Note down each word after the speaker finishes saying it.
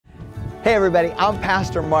Hey everybody, I'm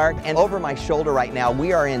Pastor Mark, and over my shoulder right now,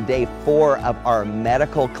 we are in day 4 of our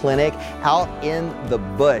medical clinic out in the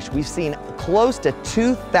bush. We've seen close to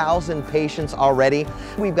 2,000 patients already.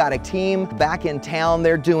 We've got a team back in town.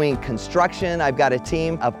 They're doing construction. I've got a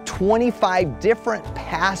team of 25 different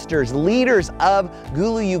pastors, leaders of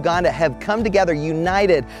Gulu, Uganda have come together,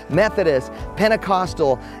 United, Methodist,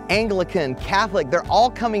 Pentecostal, Anglican, Catholic. They're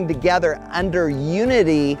all coming together under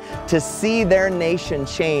unity to see their nation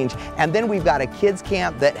change. And then we've got a kids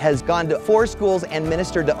camp that has gone to 4 schools and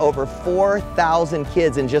ministered to over 4,000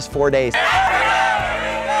 kids in just 4 days.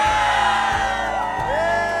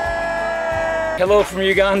 Hello from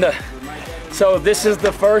Uganda. So this is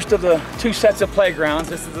the first of the 2 sets of playgrounds.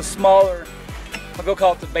 This is the smaller, I'll go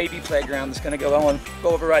call it the baby playground. It's going to go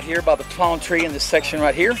over right here by the palm tree in this section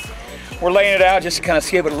right here. We're laying it out just to kind of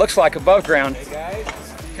see what it looks like above ground.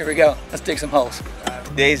 Here we go. Let's dig some holes.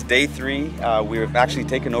 Today's day 3. We've actually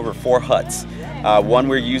taken over 4 huts. One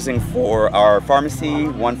we're using for our pharmacy,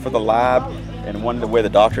 one for the lab, and one where the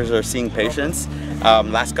doctors are seeing patients.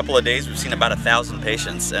 Last couple of days we've seen about 1,000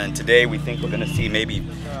 patients, and today we think we're going to see maybe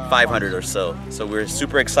 500 or so. So we're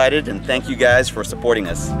super excited, and thank you guys for supporting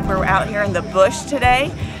us. We're out here in the bush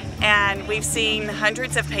today, and we've seen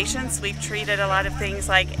hundreds of patients. We've treated a lot of things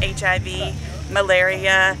like HIV,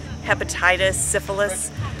 malaria, hepatitis,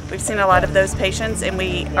 syphilis. We've seen a lot of those patients, and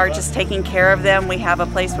we are just taking care of them. We have a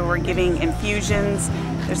place where we're giving infusions.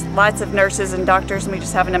 There's lots of nurses and doctors, and we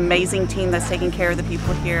just have an amazing team that's taking care of the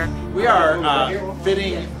people here. We are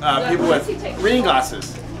fitting people with reading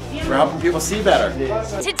glasses. We're helping people see better.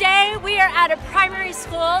 Today we are at a primary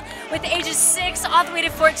school with ages 6 all the way to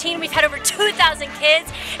 14. We've had over 2,000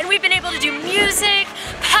 kids, and we've been able to do music,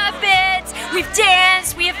 puppets, we've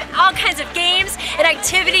danced, we have all kinds of games and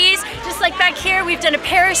activities. Just like back here, we've done a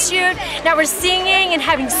parachute. Now we're singing and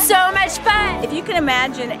having so much fun. If you can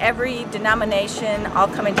imagine every denomination all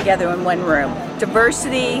coming together in one room,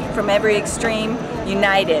 diversity from every extreme,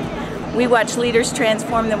 united. We watch leaders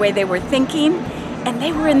transform the way they were thinking, and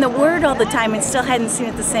they were in the Word all the time and still hadn't seen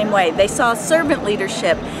it the same way. They saw servant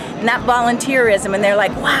leadership, not volunteerism, and they're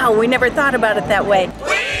like, wow, we never thought about it that way.